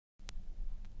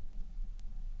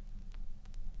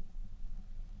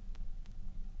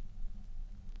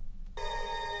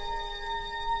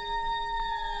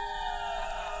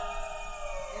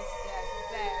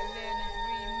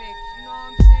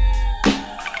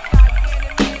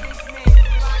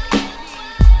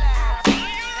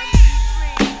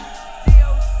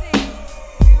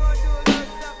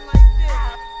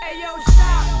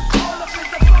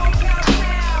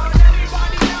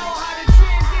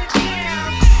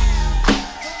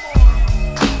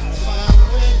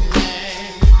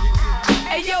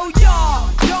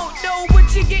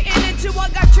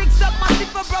up my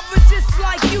sleeper brothers just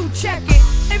like you, check it.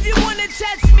 If you wanna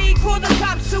test me, call the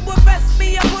cops to arrest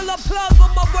me. I pull a plug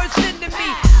on my worst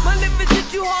enemy. My liver's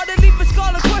hit you hard and leave a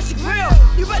scar across your grill.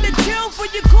 You better chill for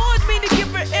you cause me to get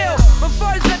real ill. But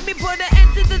first let me put an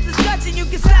end to the discussion. You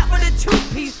can slap with a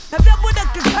two-piece, have that with a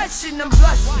concussion, I'm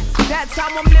blushing. That's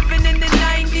how I'm living in the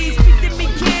 90s. Speak to me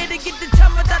kid and get the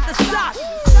tongue without the sock.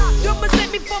 Don't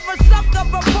mistake me for a sucker,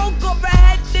 a poke or a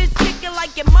head dish chicken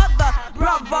like your mother,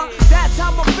 brother. That's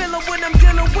how I'm feeling when I'm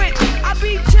dealing with. I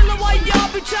be chillin' while y'all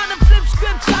be trying to flip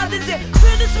scripts. How does it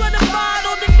feel this when I'm fine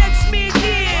on the next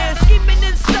mid-year? Scheming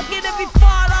and sucking every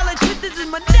 $5 trip, this is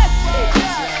my next hit.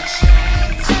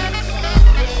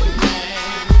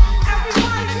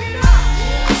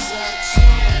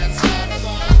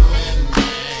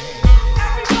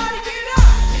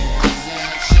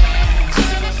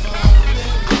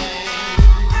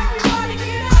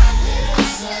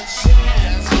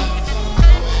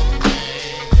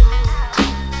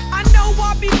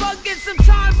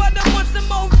 Sometime, but I want some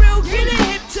more real. Get it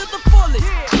hip to the fullest.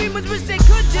 Dreamers wish they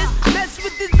could just mess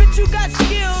with this bitch. You got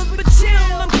skills, but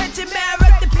chill. I'm catching mad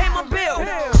rep to pay my bill.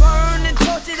 Burn and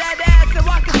torture that ass so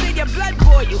I can see your blood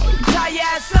boil you. Tie your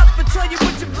ass up and tell you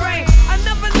with your brain.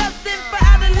 Another lesson for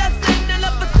adolescent.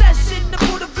 Another session to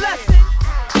put a blessing.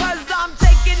 Cause I'm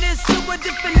taking this to a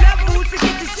different level. So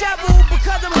get your shovel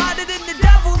because I'm hotter than the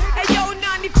devil. Hey yo,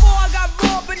 94, I got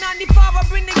raw, but 95 I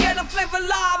bring together flavor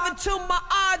live into my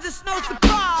eyes. It's no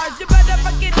surprise, you better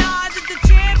recognize it's the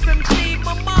champion. See,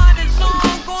 my mind is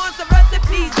long gone, so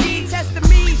recipes, G, testing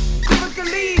me,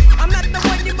 typically. I'm not the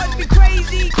one, you must be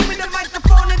crazy. Give me the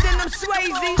microphone and then I'm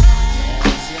Swayze.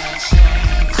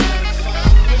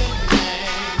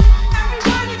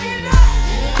 Everybody get up.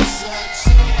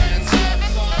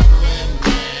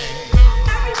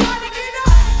 Everybody get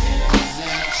up.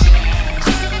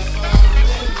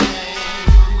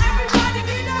 Everybody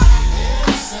get up.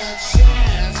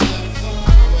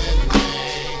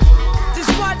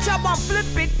 How I flip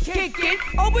it, kick it,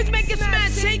 always make it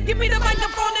smash it. Give me the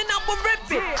microphone and I will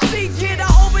rip it. See kid, I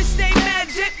always stay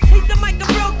magic. Hit the mic up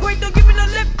real quick, don't give me no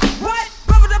lip. What?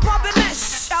 Brother the poppin' that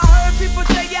shh. I heard people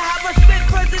say you have a split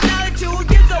personality. Who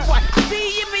gives a what?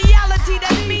 See in reality,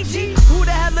 that's me, G. Who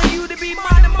the hell are you to be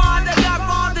mine and mine? I got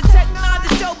wrong, the technology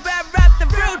to show bad rap the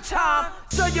real time.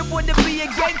 So you wanna be a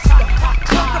gangster?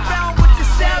 Fuck around with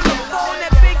yourself.